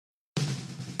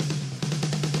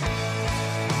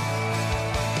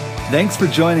Thanks for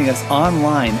joining us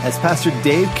online as Pastor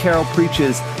Dave Carroll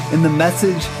preaches in the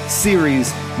Message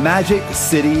series, Magic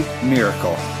City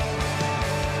Miracle.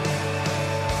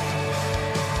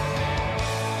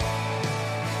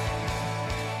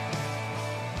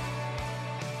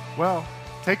 Well,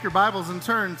 take your Bibles and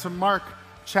turn to Mark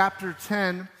chapter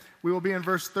 10. We will be in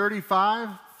verse 35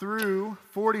 through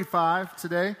 45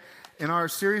 today in our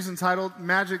series entitled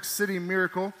Magic City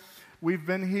Miracle. We've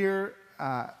been here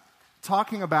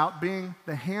talking about being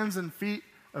the hands and feet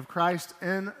of Christ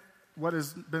in what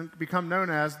has become known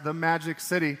as the Magic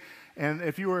City. And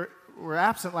if you were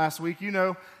absent last week, you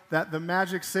know that the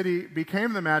Magic City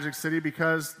became the Magic City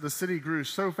because the city grew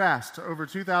so fast to over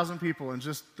 2,000 people in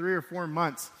just 3 or 4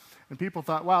 months. And people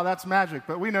thought, wow, that's magic.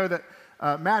 But we know that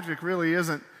magic really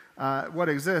isn't what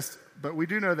exists. But we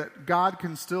do know that God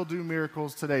can still do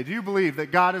miracles today. Do you believe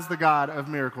that God is the God of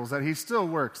miracles, that He still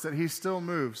works, that He still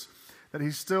moves, that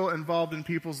He's still involved in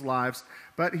people's lives?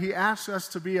 But He asks us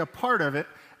to be a part of it.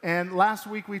 And last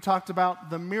week we talked about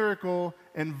the miracle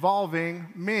involving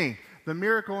me. The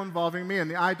miracle involving me. And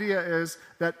the idea is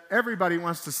that everybody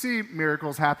wants to see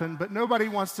miracles happen, but nobody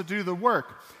wants to do the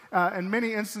work. In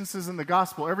many instances in the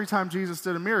gospel, every time Jesus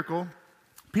did a miracle,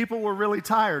 people were really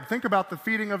tired. Think about the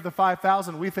feeding of the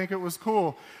 5,000. We think it was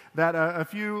cool that a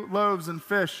few loaves and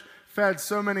fish fed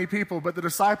so many people, but the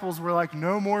disciples were like,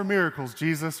 no more miracles,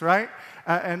 Jesus, right?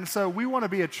 And so we want to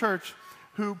be a church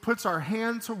who puts our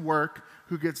hand to work,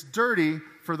 who gets dirty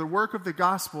for the work of the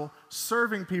gospel,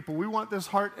 serving people. We want this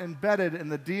heart embedded in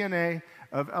the DNA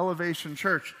of Elevation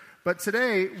Church. But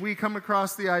today we come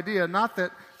across the idea, not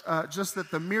that just that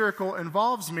the miracle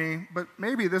involves me, but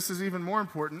maybe this is even more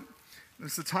important.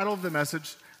 It's the title of the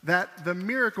message, that the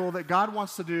miracle that God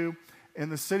wants to do in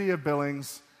the city of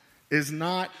Billings is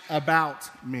not about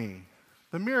me.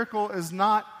 The miracle is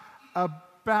not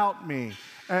about me.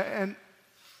 And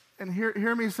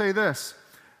hear me say this.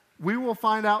 We will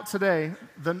find out today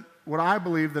what I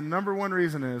believe the number one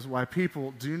reason is why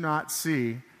people do not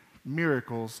see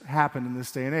miracles happen in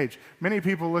this day and age. Many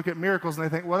people look at miracles and they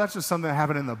think, well, that's just something that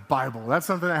happened in the Bible. That's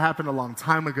something that happened a long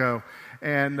time ago.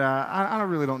 And I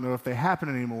really don't know if they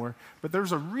happen anymore. But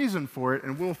there's a reason for it,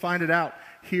 and we'll find it out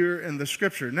here in the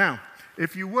Scripture. Now,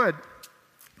 if you would,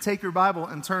 take your Bible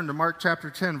and turn to Mark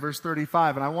chapter 10, verse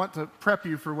 35. And I want to prep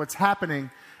you for what's happening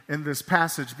in this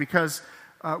passage, because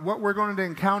what we're going to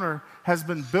encounter has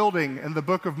been building in the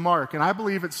book of Mark. And I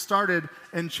believe it started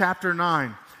in chapter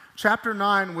 9. Chapter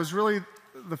 9 was really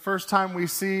the first time we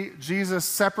see Jesus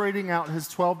separating out his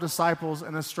 12 disciples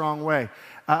in a strong way.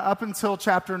 Up until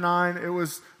chapter 9, it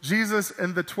was Jesus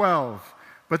and the 12.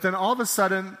 But then all of a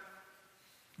sudden,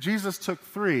 Jesus took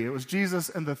 3. It was Jesus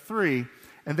and the 3.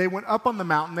 And they went up on the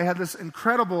mountain. They had this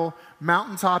incredible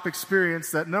mountaintop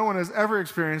experience that no one has ever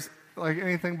experienced like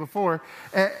anything before.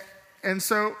 And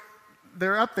so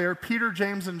they're up there, Peter,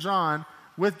 James, and John,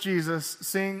 with Jesus,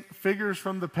 seeing figures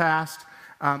from the past,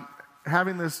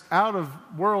 having this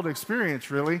out-of-world experience,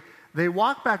 really. They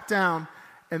walk back down,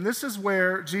 and this is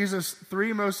where Jesus'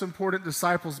 3 most important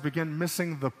disciples begin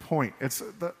missing the point. It's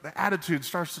the attitude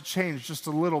starts to change just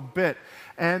a little bit.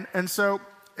 And so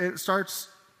it starts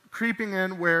creeping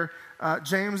in where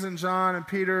James and John and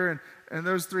Peter and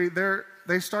those 3,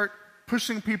 they start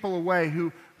pushing people away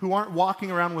who aren't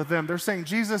walking around with them. They're saying,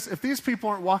 Jesus, if these people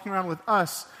aren't walking around with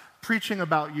us preaching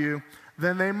about you,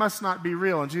 then they must not be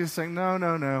real. And Jesus is saying, no,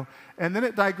 no, no. And then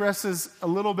it digresses a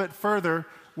little bit further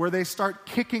where they start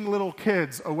kicking little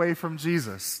kids away from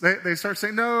Jesus. They start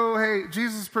saying, no, hey,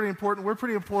 Jesus is pretty important. We're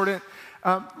pretty important.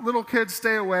 Little kids,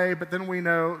 stay away. But then we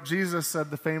know Jesus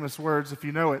said the famous words, if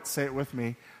you know it, say it with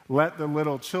me, let the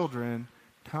little children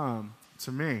come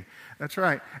to me. That's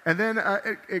right. And then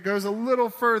it goes a little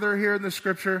further here in the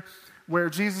Scripture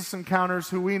where Jesus encounters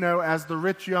who we know as the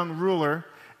rich young ruler.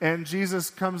 And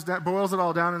Jesus comes down, boils it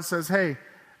all down and says, hey,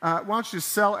 why don't you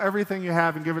sell everything you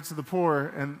have and give it to the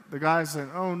poor? And the guy's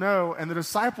saying, oh, no. And the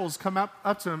disciples come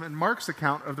up to him in Mark's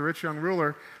account of the rich young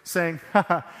ruler saying,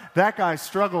 that guy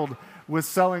struggled with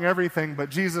selling everything,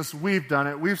 but Jesus, we've done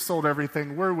it. We've sold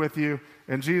everything. We're with you.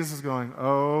 And Jesus is going,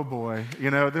 oh, boy.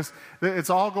 It's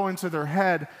all going to their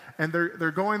head, and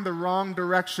they're going the wrong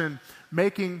direction,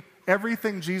 making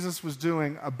everything Jesus was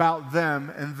doing about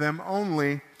them and them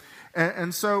only.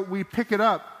 And so we pick it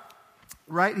up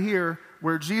right here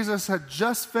where Jesus had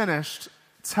just finished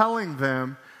telling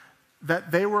them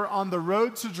that they were on the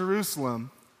road to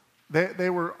Jerusalem. They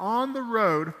were on the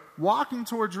road walking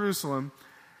toward Jerusalem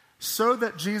so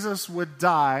that Jesus would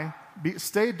die,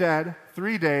 stay dead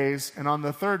 3 days, and on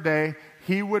the 3rd day,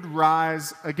 he would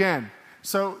rise again.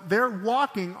 So they're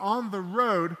walking on the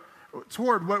road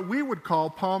toward what we would call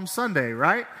Palm Sunday,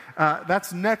 right?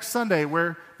 That's next Sunday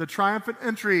where the triumphant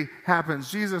entry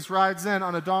happens. Jesus rides in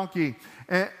on a donkey.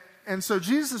 And so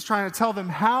Jesus is trying to tell them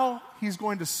how he's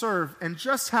going to serve and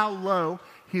just how low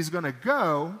he's going to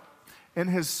go in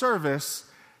his service.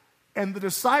 And the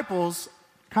disciples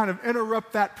kind of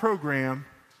interrupt that program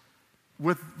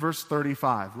with verse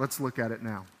 35. Let's look at it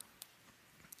now.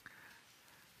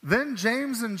 Then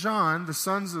James and John, the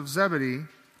sons of Zebedee,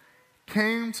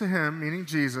 came to him, meaning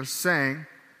Jesus, saying,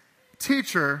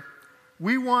 "Teacher,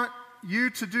 we want you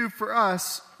to do for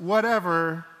us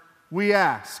whatever we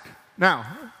ask." Now,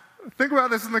 think about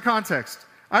this in the context.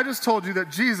 I just told you that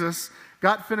Jesus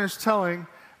got finished telling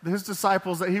his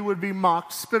disciples that he would be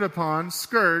mocked, spit upon,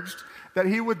 scourged, that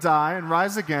he would die and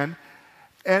rise again.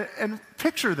 And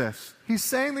picture this. He's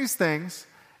saying these things,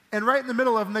 and right in the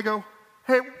middle of them, they go,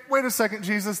 "Hey, wait a second,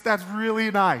 Jesus, that's really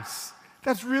nice.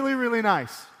 That's really, really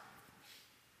nice.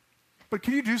 But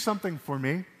can you do something for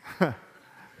me? Can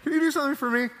you do something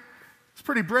for me?" It's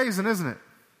pretty brazen, isn't it?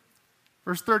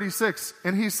 Verse 36,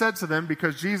 and he said to them,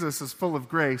 because Jesus is full of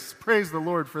grace, praise the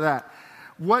Lord for that,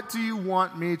 "What do you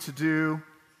want me to do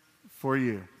for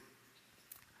you?"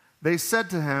 They said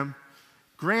to him,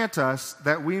 "Grant us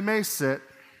that we may sit,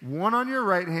 one on your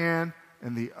right hand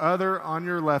and the other on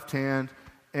your left hand,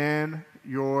 in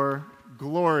your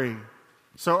glory."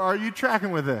 So are you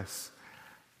tracking with this?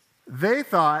 They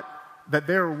thought that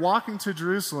they were walking to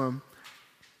Jerusalem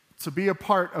to be a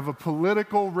part of a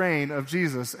political reign of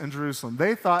Jesus in Jerusalem.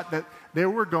 They thought that they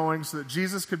were going so that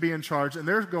Jesus could be in charge, and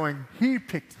they're going, "He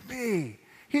picked me.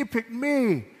 He picked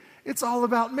me. It's all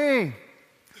about me."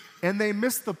 And they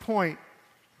missed the point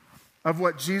of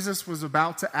what Jesus was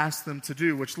about to ask them to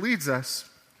do, which leads us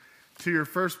to your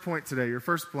first point today, your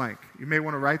first blank. You may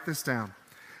want to write this down.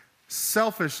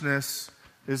 Selfishness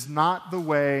is not the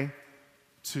way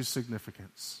to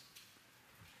significance.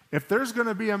 If there's going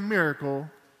to be a miracle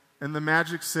in the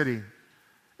Magic City,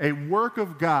 a work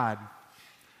of God,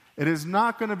 it is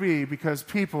not going to be because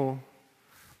people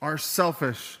are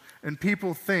selfish and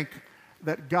people think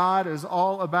that God is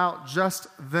all about just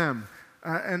them.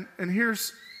 And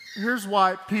here's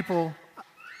why people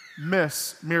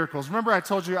miss miracles. Remember I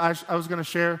told you I was going to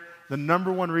share the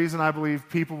number one reason I believe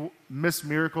people miss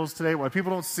miracles today, why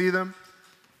people don't see them?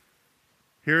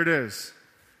 Here it is.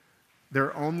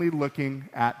 They're only looking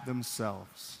at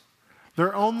themselves.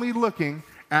 They're only looking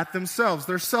at themselves.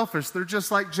 They're selfish. They're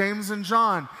just like James and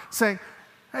John saying,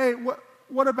 "Hey,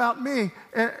 what about me?"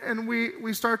 And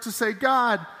we start to say,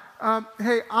 "God,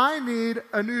 hey, I need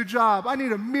a new job. I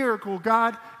need a miracle,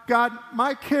 God. God,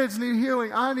 my kids need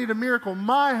healing. I need a miracle.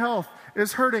 My health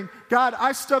is hurting. God,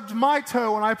 I stubbed my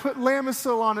toe and I put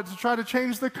Lamisil on it to try to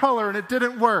change the color and it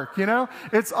didn't work, you know?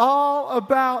 It's all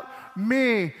about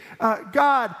me.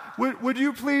 God, would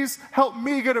you please help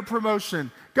me get a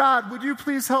promotion? God, would you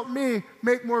please help me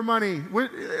make more money?"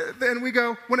 Then we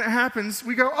go, when it happens,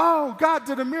 we go, "Oh, God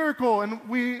did a miracle." And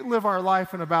we live our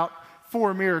life and about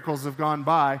 4 miracles have gone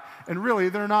by. And really,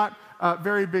 they're not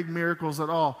very big miracles at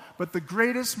all. But the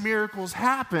greatest miracles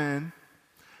happen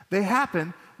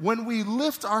when we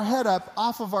lift our head up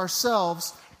off of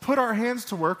ourselves, put our hands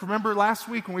to work. Remember last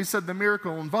week when we said the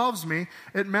miracle involves me,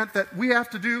 it meant that we have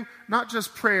to do not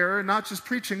just prayer and not just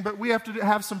preaching, but we have to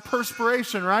have some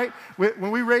perspiration, right?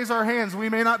 When we raise our hands, we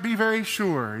may not be very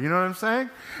sure. You know what I'm saying?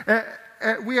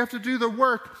 We have to do the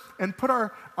work and put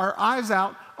our eyes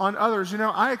out on others. You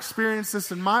know, I experienced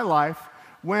this in my life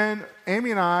when Amy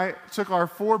and I took our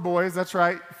 4 boys. That's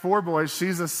right, 4 boys.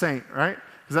 She's a saint, right?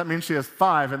 Because that means she has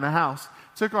 5 in the house.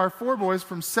 Took our 4 boys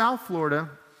from South Florida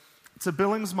to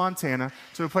Billings, Montana,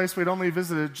 to a place we'd only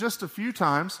visited just a few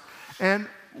times, and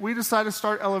we decided to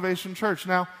start Elevation Church.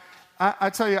 Now, I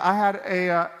tell you, I had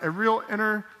a real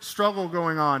inner struggle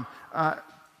going on.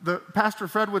 The Pastor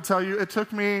Fred would tell you it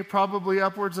took me probably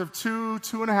upwards of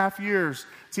 2.5 years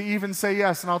to even say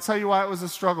yes, and I'll tell you why it was a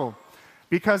struggle.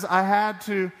 Because I had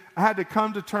to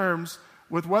come to terms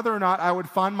with whether or not I would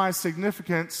find my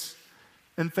significance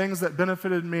in things that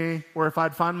benefited me, or if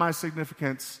I'd find my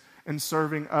significance in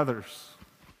serving others.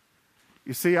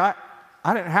 You see, I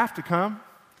didn't have to come.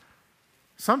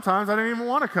 Sometimes I didn't even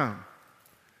want to come.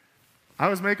 I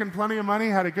was making plenty of money,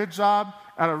 had a good job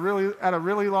at a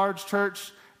really large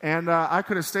church, and I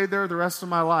could have stayed there the rest of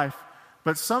my life.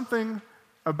 But something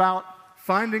about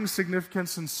finding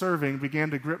significance in serving began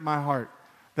to grip my heart.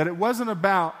 That it wasn't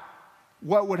about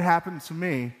what would happen to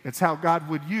me, it's how God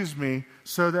would use me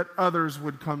so that others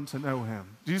would come to know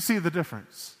Him. Do you see the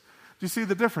difference? Do you see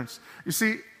the difference? You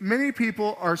see, many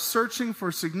people are searching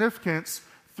for significance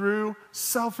through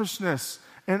selfishness.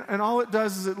 And all it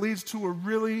does is it leads to a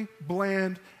really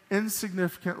bland,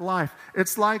 insignificant life.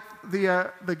 It's like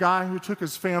the guy who took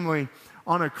his family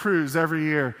on a cruise every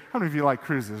year. How many of you like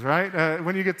cruises, right?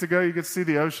 When you get to go, you get to see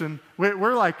the ocean.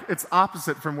 We're like, it's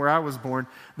opposite from where I was born.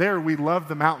 There, we love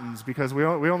the mountains because we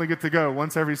only get to go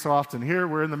once every so often. Here,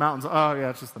 we're in the mountains. Oh, yeah,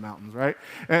 it's just the mountains, right?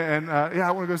 Yeah,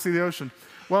 I want to go see the ocean.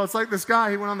 Well, it's like this guy,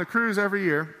 he went on the cruise every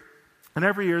year, and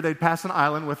every year they'd pass an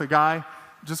island with a guy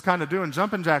just kind of doing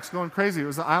jumping jacks, going crazy. It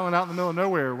was an island out in the middle of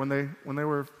nowhere when they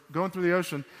were going through the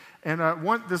ocean. And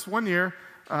this one year,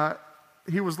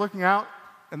 he was looking out,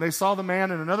 and they saw the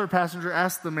man, and another passenger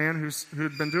asked the man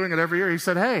who'd been doing it every year, he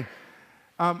said, "Hey,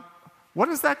 what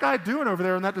is that guy doing over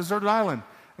there on that deserted island?"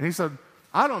 And he said,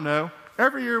 "I don't know.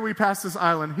 Every year we pass this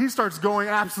island, he starts going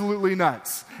absolutely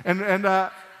nuts. And I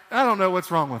don't know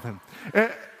what's wrong with him."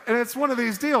 And it's one of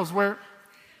these deals where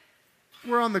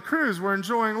we're on the cruise, we're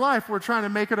enjoying life, we're trying to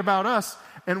make it about us,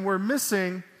 and we're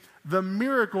missing the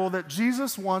miracle that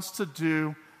Jesus wants to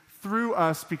do through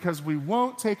us because we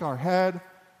won't take our head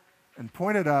and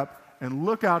point it up and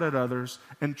look out at others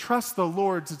and trust the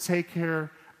Lord to take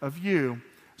care of you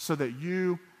so that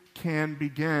you can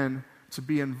begin to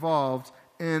be involved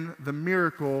in the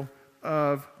miracle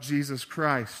of Jesus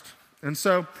Christ. And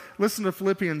so, listen to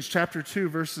Philippians chapter 2,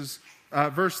 verse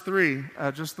 3,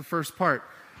 just the first part.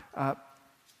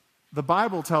 The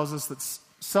Bible tells us that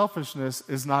selfishness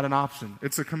is not an option.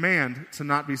 It's a command to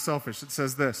not be selfish. It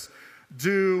says this,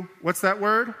 do, what's that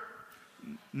word?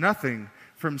 Nothing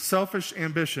from selfish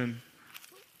ambition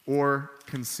or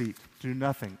conceit. Do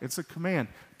nothing. It's a command.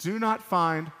 Do not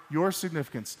find your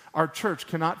significance. Our church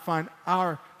cannot find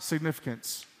our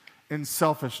significance in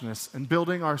selfishness and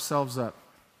building ourselves up.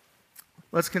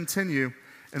 Let's continue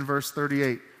in verse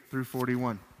 38 through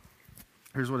 41.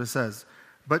 Here's what it says.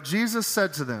 But Jesus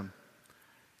said to them,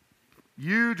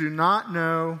 "You do not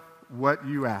know what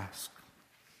you ask.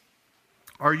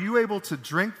 Are you able to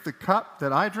drink the cup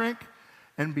that I drink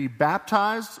and be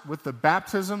baptized with the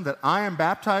baptism that I am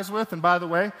baptized with?" And by the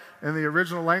way, in the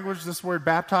original language, this word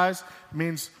baptized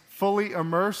means fully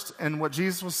immersed. And what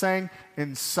Jesus was saying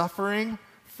in suffering,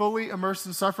 fully immersed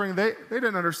in suffering, they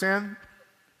didn't understand.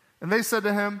 And they said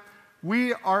to him,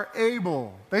 "We are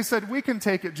able." They said, "We can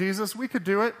take it, Jesus. We could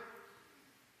do it."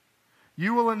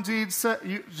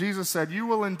 Jesus said, "You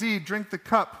will indeed drink the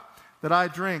cup that I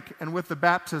drink, and with the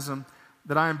baptism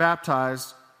that I am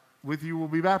baptized with you will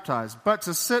be baptized. But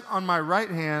to sit on my right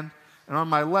hand and on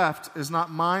my left is not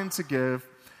mine to give,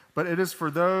 but it is for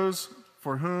those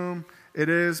for whom it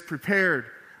is prepared."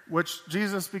 Which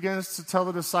Jesus begins to tell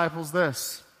the disciples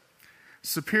this: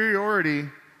 superiority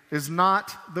is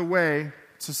not the way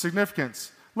to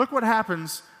significance. Look what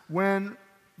happens when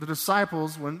the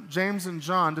disciples, when James and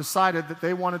John decided that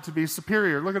they wanted to be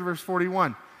superior. Look at verse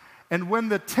 41. And when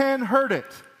the 10 heard it,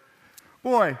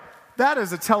 boy, that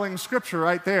is a telling scripture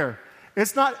right there.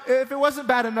 It's not, if it wasn't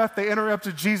bad enough, they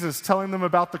interrupted Jesus telling them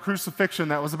about the crucifixion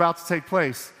that was about to take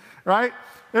place, right?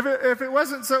 If it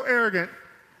wasn't so arrogant,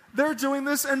 they're doing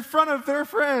this in front of their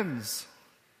friends.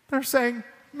 They're saying,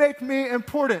 make me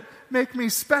important, make me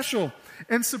special.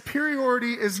 And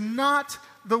superiority is not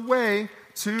the way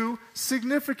to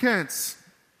significance.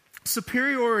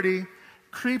 Superiority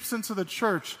creeps into the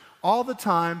church all the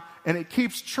time, and it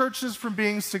keeps churches from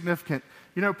being significant.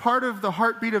 You know, part of the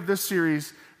heartbeat of this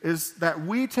series is that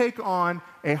we take on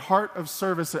a heart of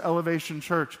service at Elevation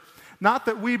Church. Not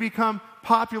that we become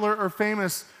popular or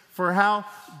famous for how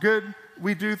good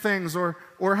we do things or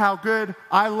how good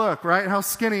I look, right? How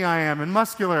skinny I am and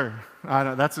muscular. I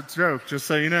know, that's a joke, just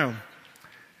so you know.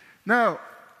 No,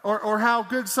 or how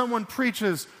good someone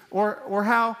preaches, or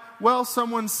how well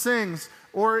someone sings,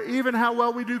 or even how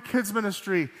well we do kids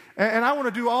ministry. And I want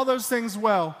to do all those things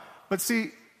well. But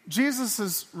see, Jesus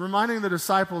is reminding the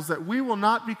disciples that we will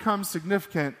not become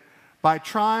significant by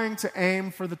trying to aim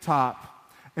for the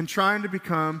top and trying to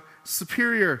become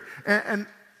superior. And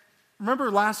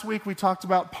remember last week we talked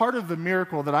about part of the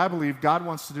miracle that I believe God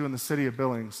wants to do in the city of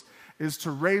Billings is to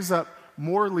raise up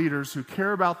more leaders who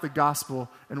care about the gospel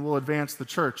and will advance the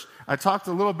church. I talked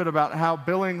a little bit about how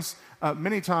Billings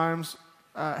many times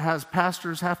has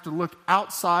pastors have to look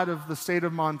outside of the state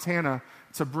of Montana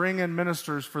to bring in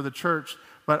ministers for the church.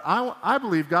 But I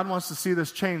believe God wants to see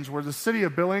this change, where the city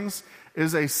of Billings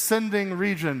is a sending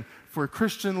region for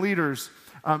Christian leaders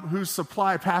who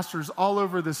supply pastors all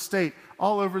over the state,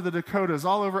 all over the Dakotas,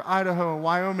 all over Idaho and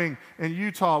Wyoming and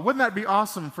Utah. Wouldn't that be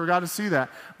awesome for God to see that?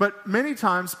 But many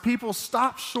times people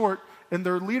stop short in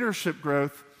their leadership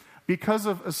growth because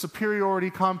of a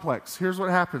superiority complex. Here's what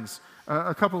happens.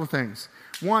 A couple of things.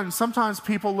 One, sometimes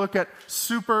people look at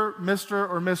super Mr.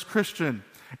 or Miss Christian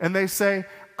and they say,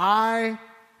 I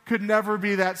could never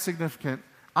be that significant.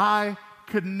 I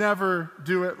could never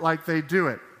do it like they do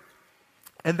it.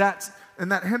 And that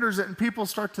hinders it, and people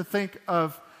start to think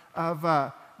of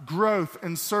growth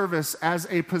and service as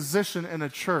a position in a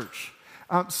church.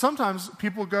 Sometimes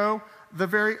people go the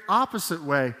very opposite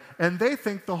way, and they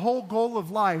think the whole goal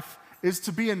of life is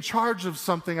to be in charge of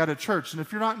something at a church. And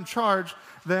if you're not in charge,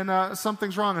 then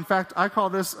something's wrong. In fact, I call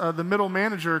this the middle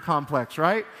manager complex,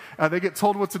 right? They get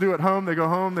told what to do at home. They go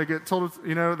home. They get told,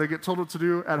 they get told what to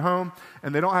do at home,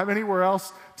 and they don't have anywhere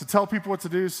else to tell people what to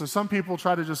do. So some people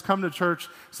try to just come to church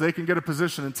so they can get a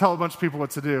position and tell a bunch of people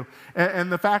what to do.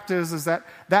 And the fact is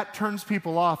that turns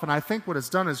people off. And I think what it's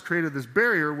done is created this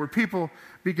barrier where people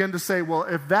begin to say, well,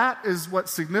 if that is what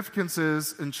significance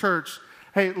is in church,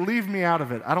 hey, leave me out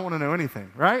of it. I don't want to know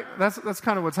anything, right? That's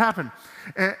kind of what's happened.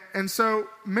 And so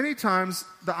many times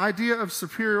the idea of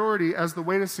superiority as the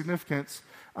way to significance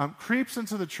creeps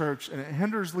into the church, and it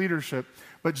hinders leadership.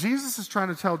 But Jesus is trying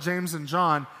to tell James and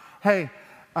John, hey,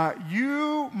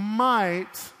 you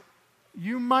might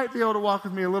be able to walk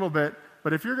with me a little bit,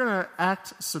 but if you're going to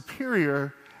act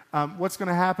superior, what's going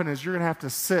to happen is you're going to have to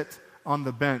sit on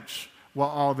the bench while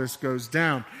all this goes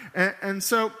down. And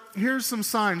so here's some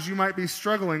signs you might be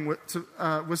struggling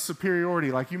with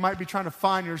superiority. Like you might be trying to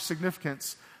find your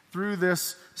significance through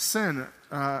this sin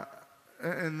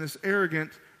and this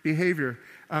arrogant behavior.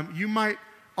 You might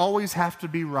always have to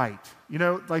be right.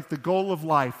 Like the goal of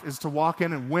life is to walk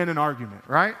in and win an argument,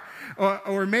 right?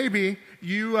 Or maybe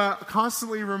you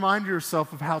constantly remind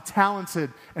yourself of how talented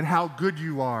and how good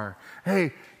you are.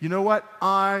 Hey, you know what?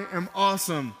 I am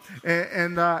awesome.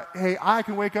 And hey, I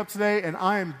can wake up today and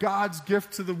I am God's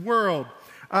gift to the world.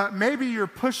 Maybe you're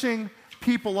pushing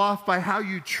people off by how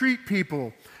you treat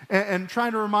people and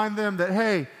trying to remind them that,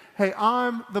 hey,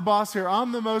 I'm the boss here.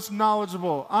 I'm the most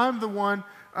knowledgeable. I'm the one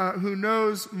who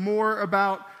knows more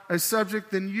about a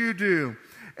subject than you do.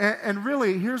 And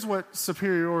really, here's what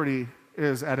superiority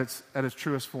is at its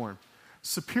truest form.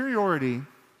 Superiority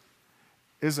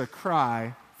is a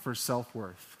cry for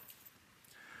self-worth,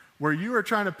 where you are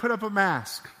trying to put up a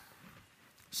mask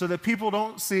so that people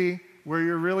don't see where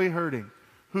you're really hurting,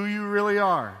 who you really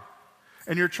are.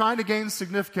 And you're trying to gain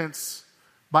significance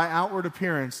by outward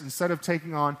appearance instead of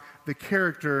taking on the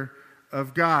character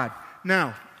of God.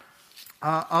 Now,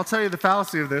 I'll tell you the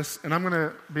fallacy of this, and I'm going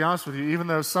to be honest with you. Even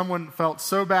though someone felt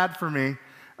so bad for me,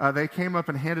 they came up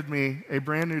and handed me a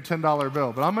brand new $10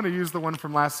 bill. But I'm going to use the one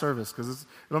from last service because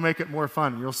it'll make it more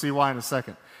fun. You'll see why in a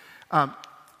second.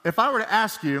 If I were to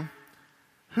ask you,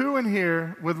 who in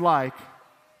here would like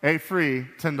a free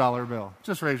 $10 bill?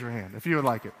 Just raise your hand if you would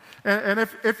like it. And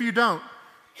if you don't,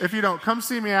 come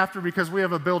see me after, because we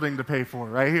have a building to pay for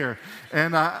right here.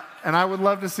 And I would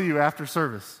love to see you after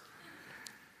service.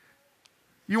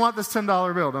 You want this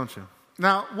 $10 bill, don't you?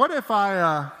 Now, what if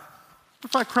I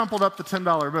crumpled up the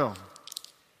 $10 bill?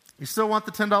 You still want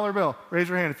the $10 bill? Raise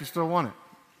your hand if you still want it.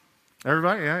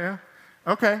 Everybody? Yeah.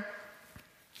 Okay.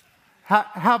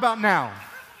 How about now?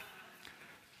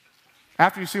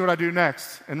 After you see what I do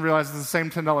next and realize it's the same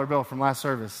 $10 bill from last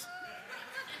service.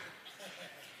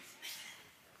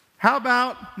 How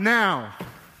about now?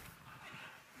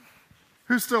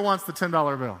 Who still wants the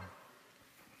 $10 bill?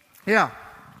 Yeah.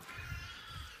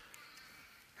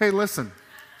 Hey, listen.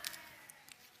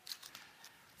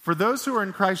 For those who are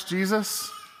in Christ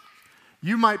Jesus,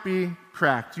 you might be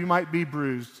cracked. You might be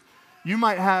bruised. You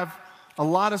might have a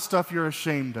lot of stuff you're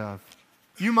ashamed of.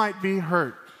 You might be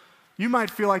hurt. You might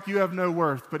feel like you have no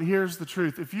worth. But here's the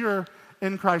truth. If you're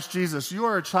in Christ Jesus, you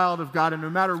are a child of God, and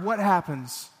no matter what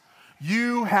happens,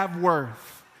 you have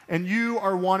worth, and you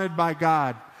are wanted by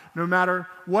God, no matter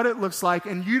what it looks like.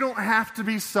 And you don't have to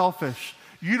be selfish.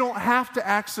 You don't have to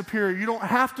act superior. You don't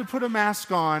have to put a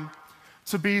mask on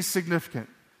to be significant.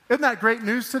 Isn't that great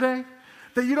news today?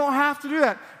 That you don't have to do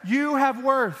that. You have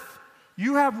worth.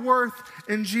 You have worth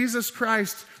in Jesus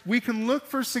Christ. We can look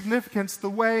for significance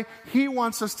the way He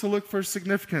wants us to look for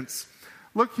significance.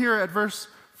 Look here at verse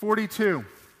 42.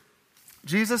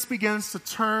 Jesus begins to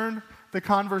turn the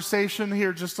conversation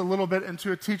here just a little bit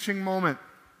into a teaching moment.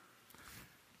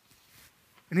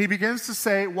 And He begins to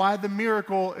say why the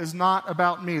miracle is not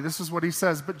about me. This is what He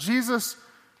says. But Jesus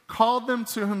called them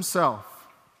to Himself.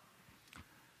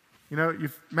 You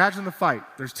imagine the fight.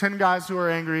 There's 10 guys who are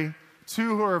angry,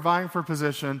 2 who are vying for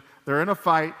position. They're in a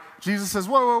fight. Jesus says,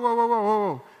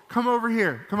 whoa. Come over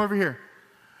here.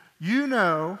 You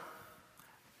know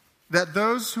that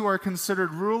those who are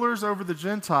considered rulers over the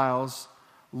Gentiles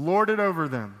lord it over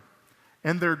them,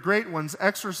 and their great ones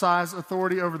exercise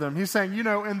authority over them. He's saying,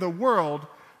 in the world,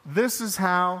 this is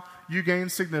how you gain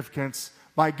significance,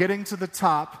 by getting to the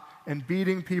top and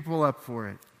beating people up for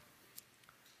it.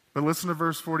 But listen to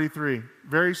verse 43.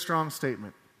 Very strong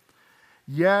statement.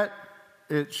 Yet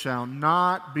it shall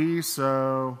not be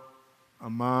so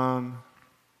among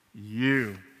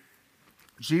you.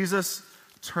 Jesus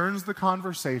turns the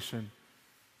conversation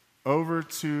over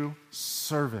to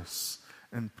service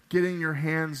and getting your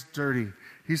hands dirty.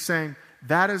 He's saying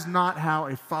that is not how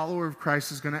a follower of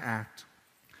Christ is going to act.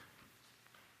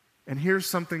 And here's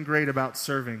something great about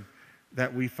serving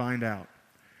that we find out.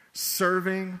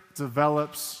 Serving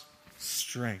develops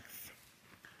strength.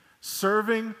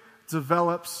 Serving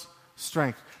develops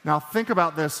strength. Now think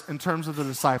about this in terms of the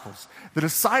disciples. The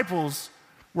disciples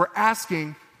were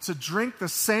asking to drink the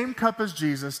same cup as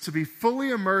Jesus, to be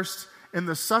fully immersed in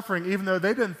the suffering, even though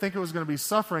they didn't think it was going to be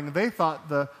suffering. They thought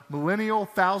the millennial,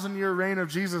 1,000-year reign of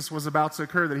Jesus was about to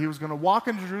occur, that he was going to walk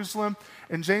into Jerusalem,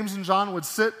 and James and John would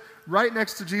sit right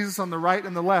next to Jesus on the right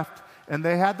and the left. And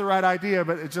they had the right idea,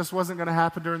 but it just wasn't going to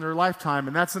happen during their lifetime,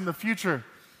 and that's in the future.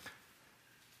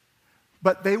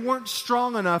 But they weren't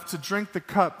strong enough to drink the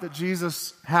cup that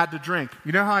Jesus had to drink.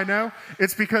 You know how I know?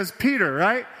 It's because Peter,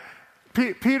 right?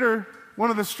 Peter, one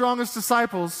of the strongest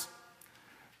disciples,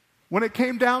 when it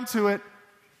came down to it,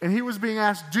 and he was being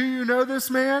asked, do you know this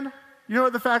man? You know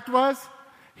what the fact was?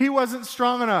 He wasn't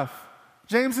strong enough.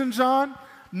 James and John,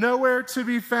 nowhere to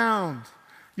be found.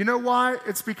 You know why?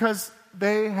 It's because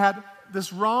they had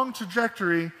this wrong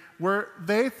trajectory where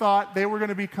they thought they were going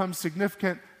to become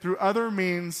significant through other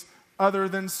means other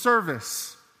than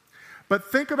service. But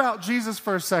think about Jesus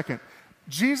for a second.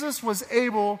 Jesus was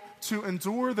able to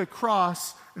endure the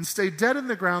cross and stay dead in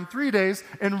the ground 3 days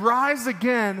and rise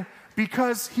again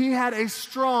because he had a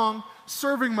strong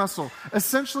serving muscle.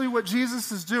 Essentially what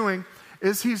Jesus is doing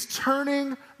is he's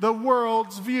turning the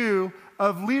world's view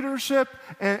of leadership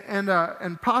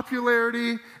and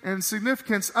popularity and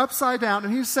significance upside down.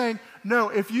 And he's saying, no,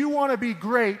 if you want to be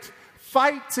great,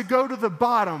 fight to go to the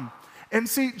bottom. And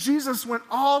see, Jesus went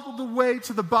all the way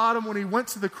to the bottom when he went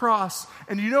to the cross.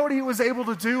 And you know what he was able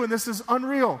to do? And this is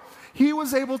unreal. He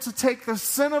was able to take the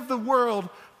sin of the world,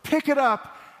 pick it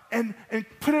up, and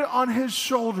put it on his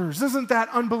shoulders. Isn't that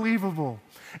unbelievable?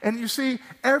 And you see,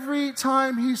 every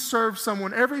time he served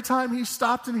someone, every time he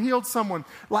stopped and healed someone.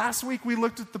 Last week we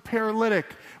looked at the paralytic,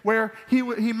 where he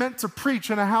meant to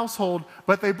preach in a household,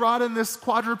 but they brought in this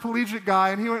quadriplegic guy,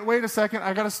 and he went, wait a second,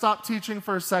 I got to stop teaching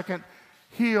for a second.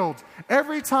 Healed.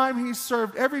 Every time he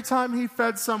served, every time he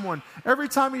fed someone, every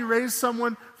time he raised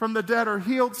someone from the dead or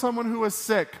healed someone who was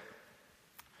sick,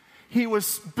 he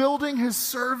was building his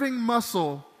serving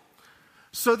muscle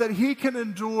so that he can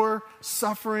endure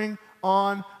suffering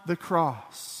on the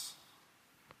cross.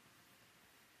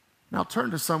 Now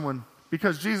turn to someone,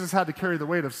 because Jesus had to carry the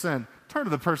weight of sin. Turn to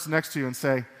the person next to you and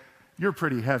say, you're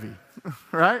pretty heavy,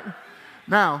 right?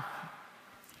 Now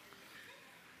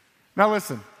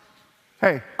listen.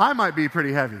 Hey, I might be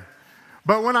pretty heavy.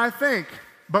 But when I think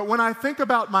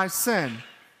about my sin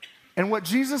and what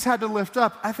Jesus had to lift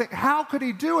up, I think, how could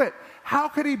he do it? How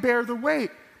could he bear the weight?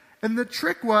 And the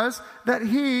trick was that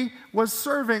he was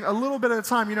serving a little bit at a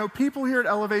time. You know, people here at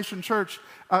Elevation Church,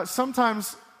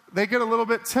 sometimes they get a little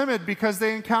bit timid because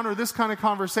they encounter this kind of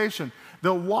conversation.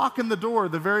 They'll walk in the door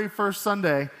the very first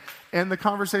Sunday, and the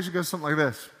conversation goes something like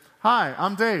this. Hi,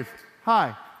 I'm Dave.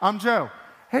 Hi, I'm Joe.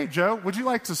 Hey, Joe, would you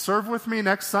like to serve with me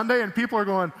next Sunday? And people are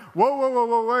going,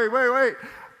 whoa, wait.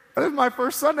 This is my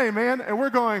first Sunday, man. And we're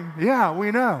going, yeah,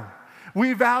 we know.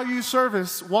 We value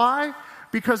service. Why?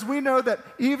 Because we know that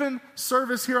even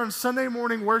service here on Sunday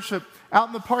morning worship out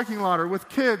in the parking lot or with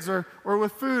kids or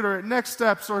with food or at Next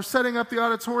Steps or setting up the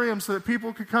auditorium so that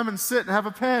people could come and sit and have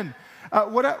a pen,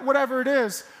 whatever it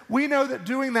is, we know that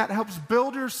doing that helps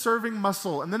build your serving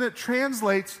muscle. And then it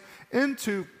translates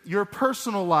into your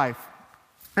personal life.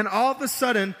 And all of a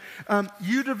sudden,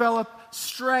 you develop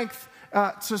strength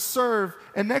to serve.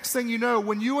 And next thing you know,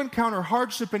 when you encounter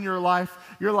hardship in your life,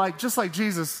 you're like, just like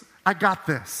Jesus, I got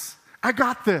this. I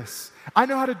got this. I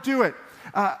know how to do it.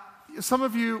 Some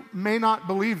of you may not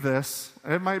believe this.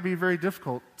 It might be very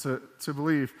difficult to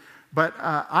believe. But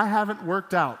I haven't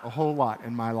worked out a whole lot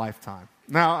in my lifetime.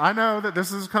 Now, I know that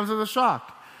this comes as a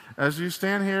shock as you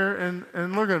stand here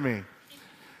and look at me.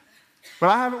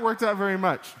 But I haven't worked out very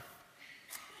much.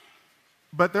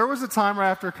 But there was a time right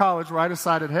after college where I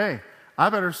decided, hey, I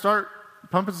better start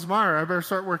pumping some iron. I better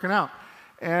start working out.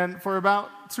 And for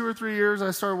about 2 or 3 years,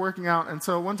 I started working out. And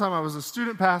so one time I was a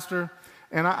student pastor,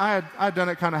 and I'd done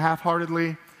it kind of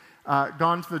half-heartedly,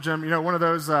 gone to the gym. You know, one of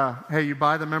those, hey, you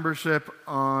buy the membership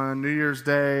on New Year's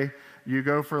Day, you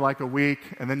go for like a week,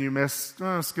 and then you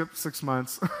skip 6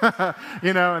 months,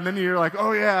 you know, and then you're like,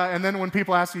 oh, yeah. And then when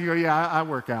people ask you, you go, yeah, I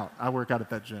work out. I work out at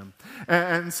that gym.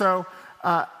 And so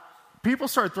people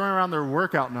started throwing around their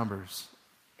workout numbers.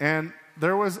 And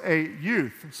there was a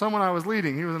youth, someone I was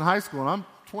leading. He was in high school, and I'm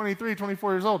 23,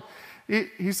 24 years old.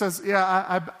 He says,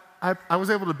 yeah, I was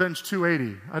able to bench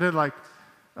 280. I did like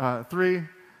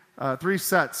three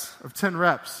sets of 10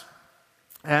 reps.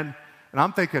 And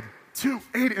I'm thinking,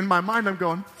 280. In my mind, I'm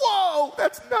going, whoa,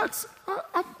 that's nuts.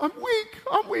 I'm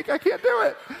weak. I can't do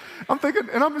it. I'm thinking,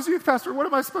 and I'm his youth pastor. What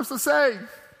am I supposed to say?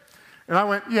 And I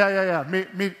went, yeah.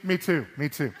 Me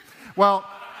too. Well,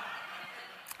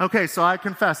 okay, so I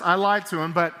confess, I lied to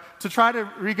him, but to try to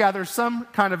regather some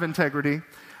kind of integrity,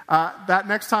 that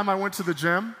next time I went to the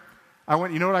gym, I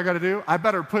went, you know what I got to do? I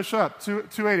better push up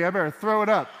 280. I better throw it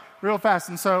up real fast.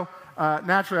 And so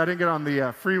naturally, I didn't get on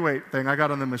the free weight thing. I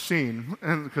got on the machine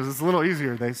because it's a little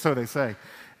easier, so they say.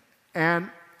 And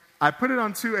I put it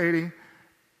on 280,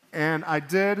 and I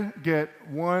did get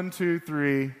 1, 2,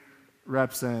 3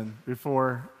 reps in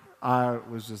before I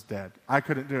was just dead. I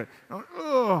couldn't do it.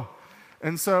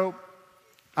 And so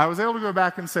I was able to go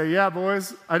back and say, yeah,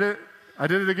 boys, I did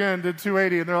it again, did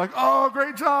 280. And they're like, oh,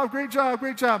 great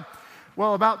job.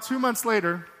 Well, about 2 months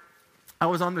later, I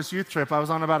was on this youth trip. I was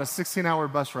on about a 16-hour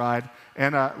bus ride.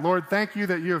 And Lord, thank you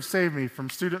that you have saved me from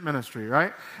student ministry,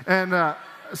 right? And a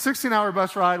 16-hour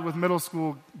bus ride with middle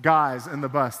school guys in the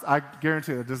bus. I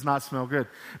guarantee it does not smell good.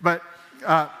 But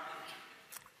at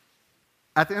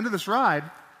the end of this ride,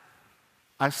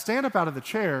 I stand up out of the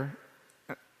chair,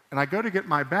 and I go to get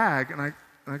my bag, and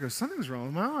I go, something's wrong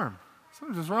with my arm.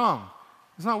 Something's just wrong.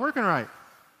 It's not working right.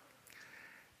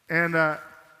 And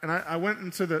I went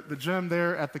into the gym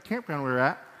there at the campground we were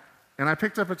at, and I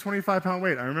picked up a 25-pound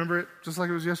weight. I remember it just like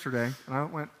it was yesterday. And I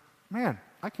went, man,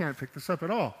 I can't pick this up at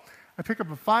all. I picked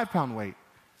up a 5-pound weight,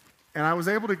 and I was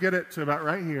able to get it to about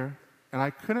right here, and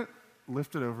I couldn't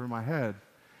lift it over my head.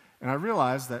 And I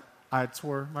realized that I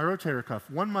tore my rotator cuff.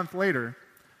 1 month later,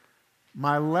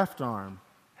 my left arm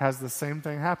has the same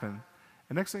thing happen.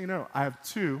 And next thing you know, I have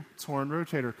 2 torn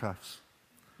rotator cuffs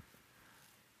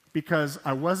because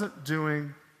I wasn't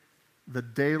doing the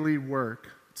daily work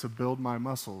to build my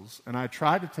muscles, and I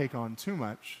tried to take on too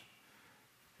much.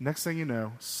 Next thing you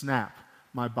know, snap,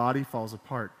 my body falls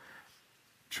apart.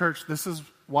 Church, this is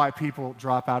why people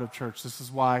drop out of church. This is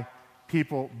why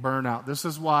people burn out. This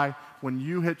is why when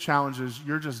you hit challenges,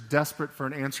 you're just desperate for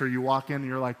an answer. You walk in and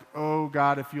you're like, oh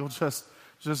God, if you'll just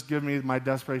give me my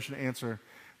desperation answer.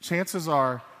 Chances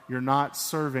are you're not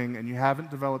serving and you haven't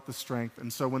developed the strength.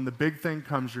 And so when the big thing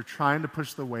comes, you're trying to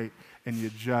push the weight and you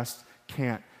just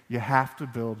can't. You have to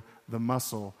build the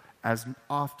muscle as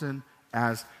often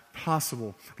as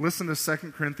possible. Listen to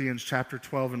 2 Corinthians chapter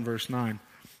 12 and verse 9.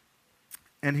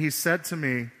 And he said to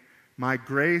me, my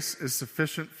grace is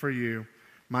sufficient for you.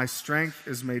 My strength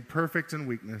is made perfect in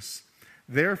weakness.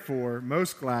 Therefore,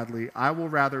 most gladly, I will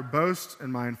rather boast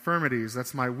in my infirmities,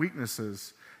 that's my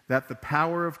weaknesses, that the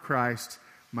power of Christ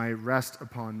may rest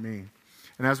upon me.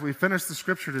 And as we finish the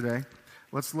scripture today,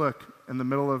 let's look in the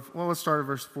middle of, let's start at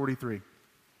verse 43.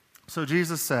 So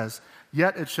Jesus says,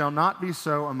 yet it shall not be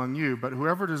so among you, but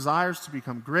whoever desires to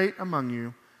become great among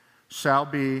you shall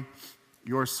be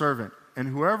your servant. And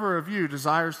whoever of you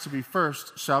desires to be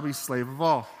first shall be slave of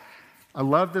all. I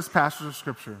love this passage of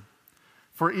scripture.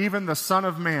 For even the Son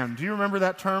of Man, do you remember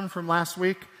that term from last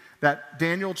week? That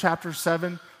Daniel chapter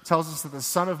 7 tells us that the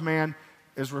Son of Man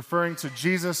is referring to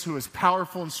Jesus, who is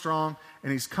powerful and strong,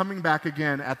 and he's coming back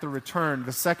again at the return,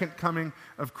 the second coming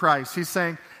of Christ. He's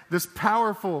saying this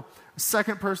powerful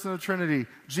second person of the Trinity,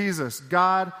 Jesus,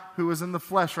 God who is in the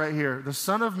flesh right here, the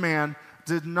Son of Man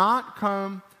did not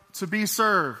come to be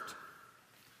served,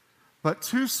 but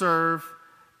to serve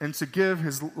and to give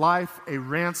his life a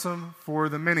ransom for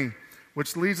the many.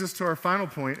 Which leads us to our final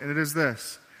point, and it is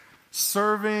this.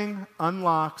 Serving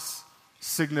unlocks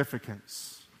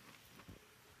significance.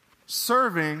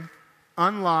 Serving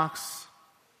unlocks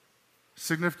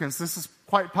significance. This is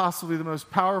quite possibly the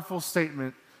most powerful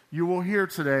statement you will hear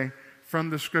today from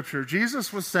the scripture.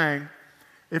 Jesus was saying,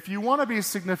 if you want to be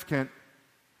significant,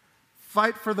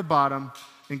 fight for the bottom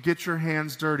and get your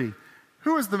hands dirty.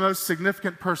 Who is the most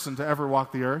significant person to ever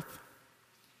walk the earth?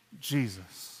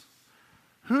 Jesus.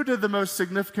 Who did the most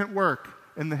significant work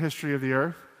in the history of the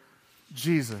earth?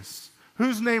 Jesus.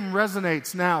 Whose name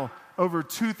resonates now over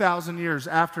 2,000 years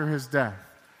after his death?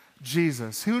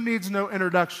 Jesus. Who needs no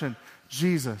introduction?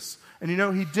 Jesus. And you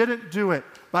know, he didn't do it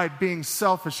by being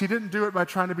selfish. He didn't do it by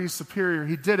trying to be superior.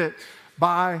 He did it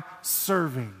by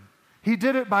serving. He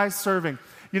did it by serving.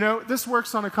 You know, this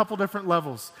works on a couple different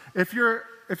levels. If you're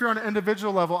if you're on an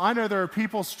individual level, I know there are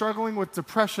people struggling with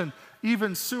depression,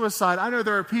 even suicide. I know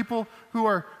there are people who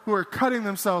are cutting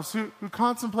themselves, who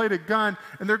contemplate a gun,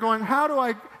 and they're going, how do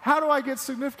I get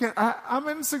significant? I'm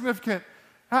insignificant.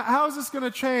 How is this going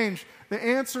to change? The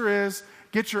answer is,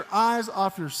 get your eyes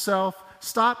off yourself.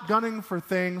 Stop gunning for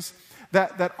things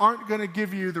that aren't going to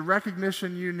give you the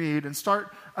recognition you need, and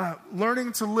start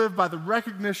learning to live by the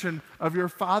recognition of your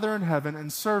Father in heaven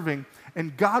and serving.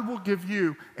 And God will give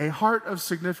you a heart of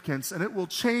significance, and it will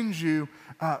change you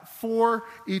for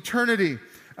eternity.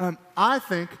 I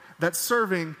think that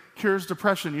serving cures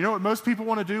depression. You know what most people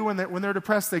want to do when they're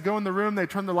depressed? They go in the room, they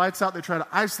turn the lights out, they try to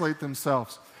isolate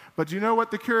themselves. But do you know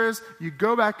what the cure is? You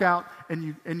go back out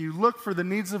and you look for the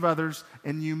needs of others,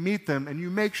 and you meet them, and you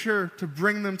make sure to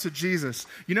bring them to Jesus.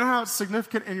 You know how it's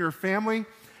significant in your family?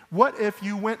 What if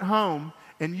you went home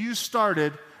and you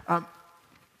started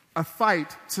a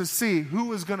fight to see who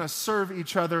was going to serve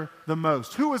each other the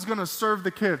most? Who was going to serve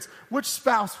the kids? Which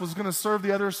spouse was going to serve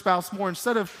the other spouse more?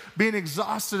 Instead of being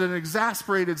exhausted and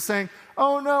exasperated, saying,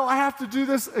 oh no, I have to do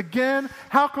this again.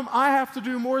 How come I have to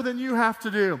do more than you have to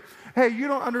do? Hey, you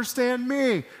don't understand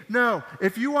me. No,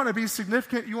 if you want to be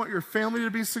significant, you want your family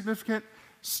to be significant,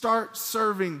 start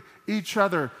serving each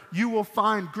other. You will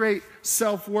find great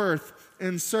self-worth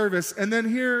in service. And then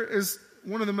here is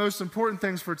one of the most important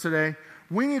things for today.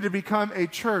 We need to become a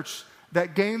church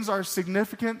that gains our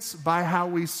significance by how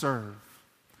we serve.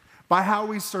 By how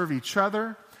we serve each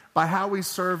other, by how we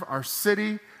serve our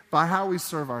city, by how we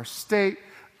serve our state.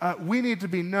 We need to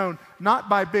be known not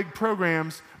by big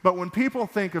programs, but when people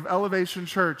think of Elevation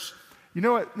Church, you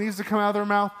know what needs to come out of their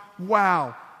mouth?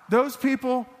 Wow, those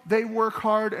people, they work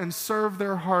hard and serve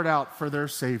their heart out for their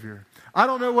Savior. I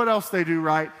don't know what else they do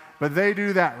right, but they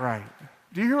do that right.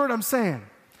 Do you hear what I'm saying?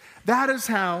 That is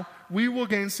how we will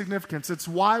gain significance. It's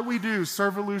why we do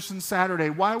Servolution Saturday,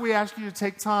 why we ask you to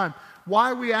take time,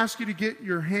 why we ask you to get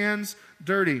your hands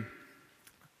dirty.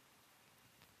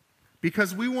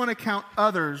 Because we want to count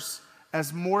others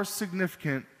as more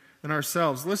significant than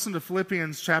ourselves. Listen to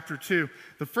Philippians chapter 2.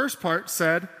 The first part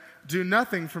said, do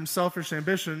nothing from selfish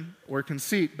ambition or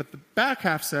conceit. But the back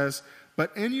half says,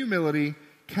 but in humility,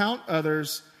 count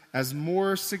others as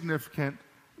more significant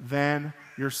than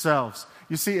yourselves.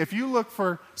 You see, if you look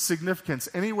for significance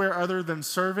anywhere other than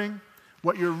serving,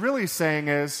 what you're really saying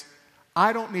is,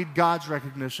 I don't need God's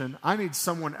recognition. I need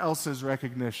someone else's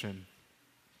recognition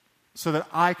so that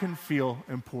I can feel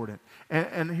important.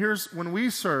 And here's, when we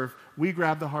serve, we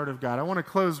grab the heart of God. I want to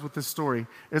close with this story.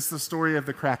 It's the story of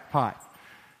the cracked pot.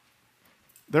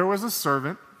 There was a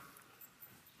servant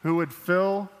who would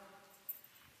fill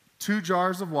 2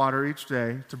 jars of water each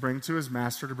day to bring to his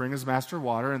master, to bring his master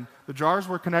water. And the jars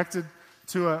were connected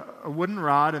to a wooden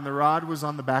rod, and the rod was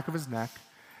on the back of his neck.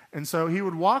 And so he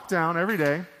would walk down every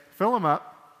day, fill them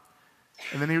up,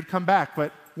 and then he would come back.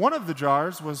 But one of the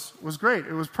jars was great.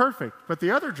 It was perfect. But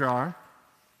the other jar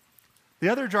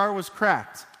was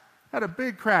cracked. Had a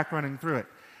big crack running through it.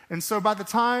 And so by the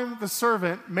time the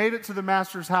servant made it to the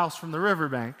master's house from the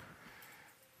riverbank,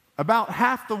 about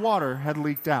half the water had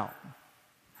leaked out.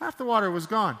 Half the water was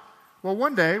gone. Well,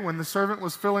 one day when the servant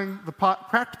was filling the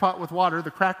cracked pot with water,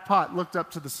 the cracked pot looked up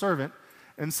to the servant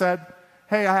and said,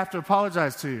 hey, I have to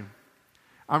apologize to you.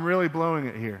 I'm really blowing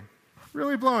it here.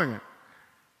 Really blowing it.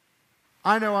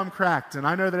 I know I'm cracked, and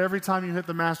I know that every time you hit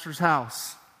the master's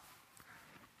house,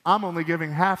 I'm only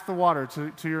giving half the water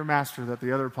to your master that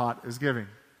the other pot is giving.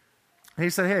 And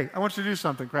he said, hey, I want you to do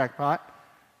something, crackpot.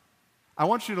 I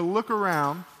want you to look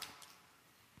around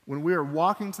when we are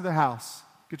walking to the house.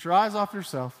 Get your eyes off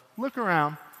yourself, look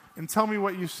around, and tell me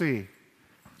what you see.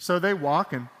 So they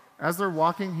walk, and as they're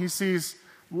walking, he sees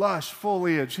lush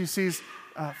foliage. He sees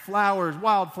flowers,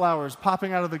 wildflowers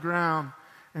popping out of the ground.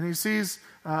 And he sees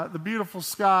the beautiful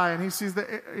sky, and he sees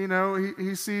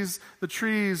he sees the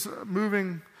trees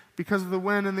moving because of the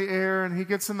wind in the air, and he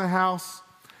gets in the house.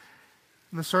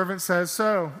 And the servant says,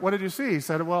 so, what did you see? He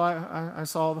said, well, I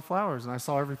saw all the flowers, and I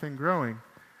saw everything growing.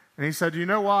 And he said, do you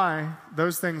know why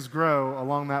those things grow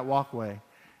along that walkway?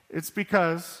 It's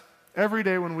because every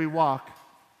day when we walk,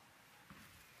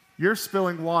 you're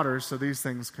spilling water so these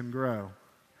things can grow.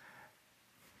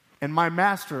 And my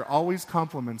master always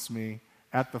compliments me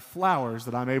at the flowers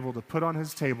that I'm able to put on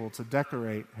his table to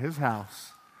decorate his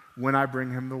house when I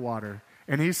bring him the water.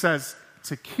 And he says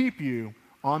to keep you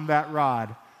on that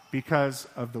rod because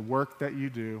of the work that you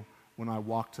do when I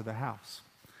walk to the house.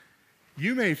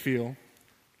 You may feel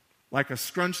like a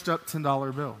scrunched up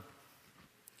 $10 bill.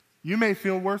 You may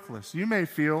feel worthless. You may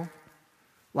feel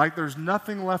like there's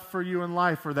nothing left for you in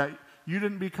life, or that you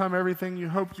didn't become everything you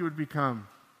hoped you would become.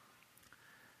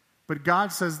 But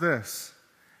God says this,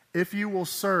 if you will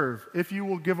serve, if you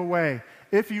will give away,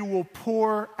 if you will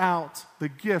pour out the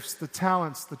gifts, the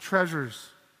talents, the treasures,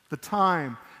 the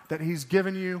time that he's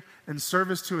given you in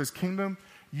service to his kingdom,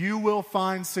 you will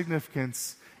find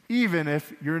significance even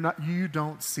if you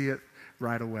don't see it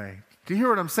right away. Do you hear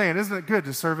what I'm saying? Isn't it good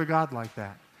to serve a God like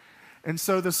that? And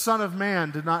so the Son of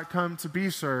Man did not come to be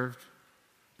served,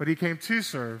 but he came to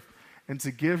serve and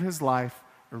to give his life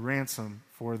a ransom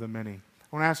for the many.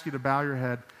 I want to ask you to bow your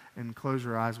head and close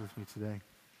your eyes with me today.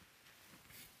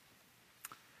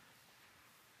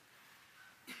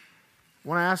 I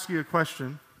want to ask you a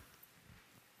question.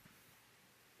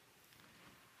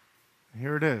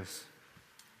 Here it is.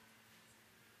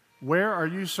 Where are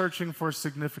you searching for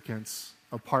significance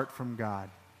apart from God?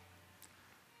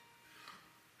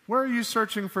 Where are you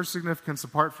searching for significance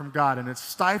apart from God? And it's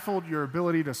stifled your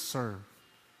ability to serve.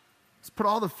 It's put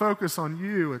all the focus on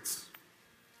you. It's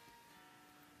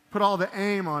put all the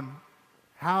aim on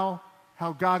how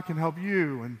God can help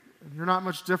you. And you're not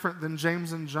much different than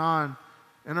James and John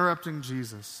interrupting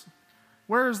Jesus.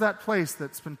 Where is that place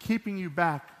that's been keeping you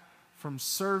back from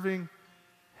serving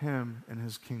him and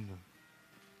his kingdom?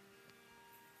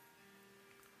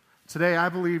 Today, I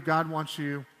believe God wants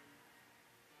you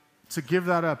to give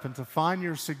that up and to find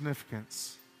your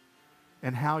significance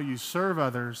in how you serve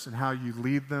others and how you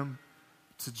lead them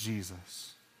to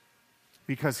Jesus,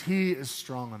 because he is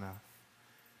strong enough.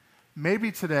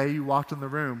 Maybe today you walked in the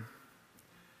room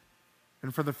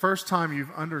and for the first time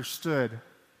you've understood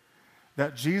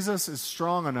that Jesus is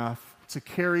strong enough to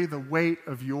carry the weight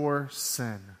of your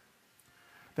sin,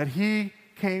 that he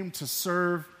came to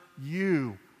serve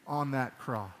you on that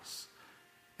cross.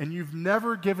 And you've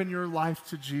never given your life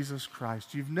to Jesus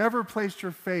Christ. You've never placed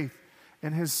your faith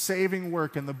in his saving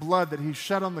work and the blood that he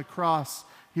shed on the cross.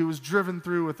 He was driven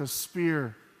through with a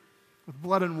spear, with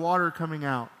blood and water coming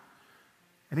out.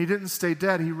 And he didn't stay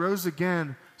dead. He rose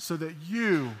again so that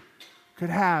you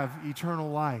could have eternal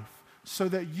life, so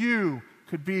that you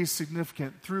could be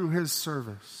significant through his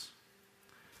service.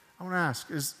 I want to ask,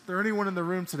 is there anyone in the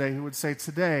room today who would say,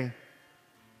 today,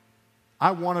 I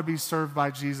want to be served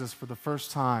by Jesus for the first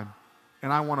time,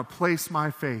 and I want to place my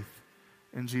faith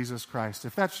in Jesus Christ?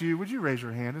 If that's you, would you raise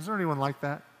your hand? Is there anyone like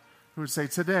that who would say,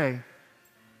 today,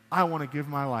 I want to give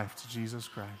my life to Jesus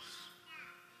Christ?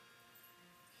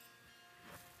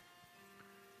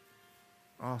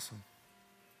 Awesome.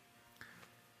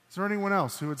 Is there anyone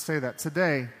else who would say that?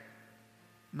 Today,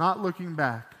 not looking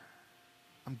back,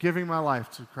 I'm giving my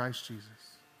life to Christ Jesus.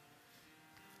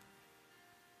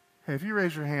 Hey, if you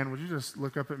raise your hand, would you just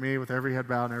look up at me with every head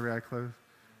bowed and every eye closed?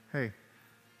 Hey,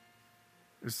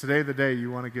 is today the day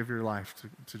you want to give your life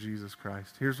to Jesus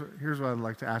Christ? Here's what I'd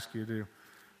like to ask you to do.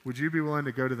 Would you be willing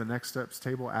to go to the Next Steps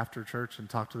table after church and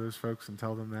talk to those folks and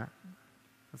tell them that?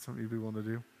 That's something you'd be willing to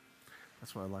do?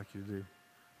 That's what I'd like you to do.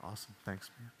 Awesome.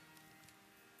 Thanks, man.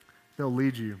 They'll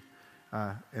lead you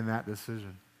in that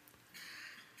decision.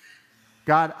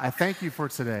 God, I thank you for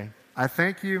today. I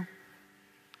thank you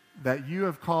that you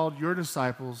have called your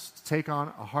disciples to take on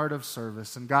a heart of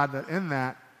service. And God, that in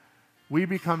that, we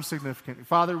become significant.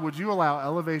 Father, would you allow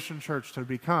Elevation Church to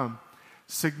become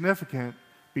significant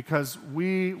because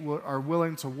we are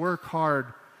willing to work hard,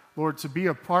 Lord, to be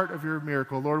a part of your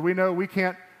miracle. Lord, we know we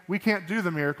can't do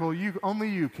the miracle. Only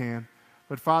you can.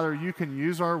 But Father, you can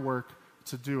use our work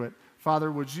to do it.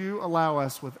 Father, would you allow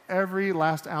us with every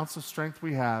last ounce of strength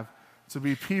we have to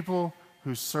be people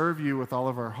who serve you with all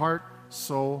of our heart,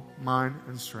 soul, mind,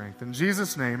 and strength. In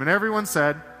Jesus' name. And everyone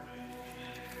said,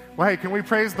 well, hey, can we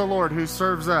praise the Lord who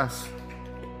serves us?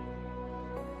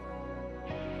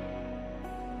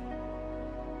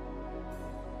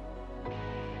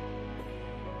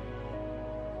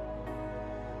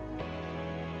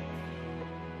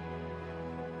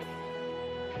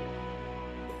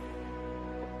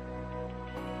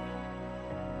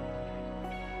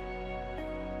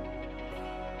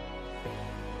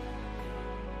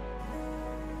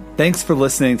 Thanks for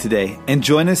listening today, and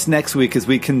join us next week as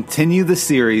we continue the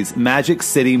series Magic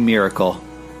City Miracle.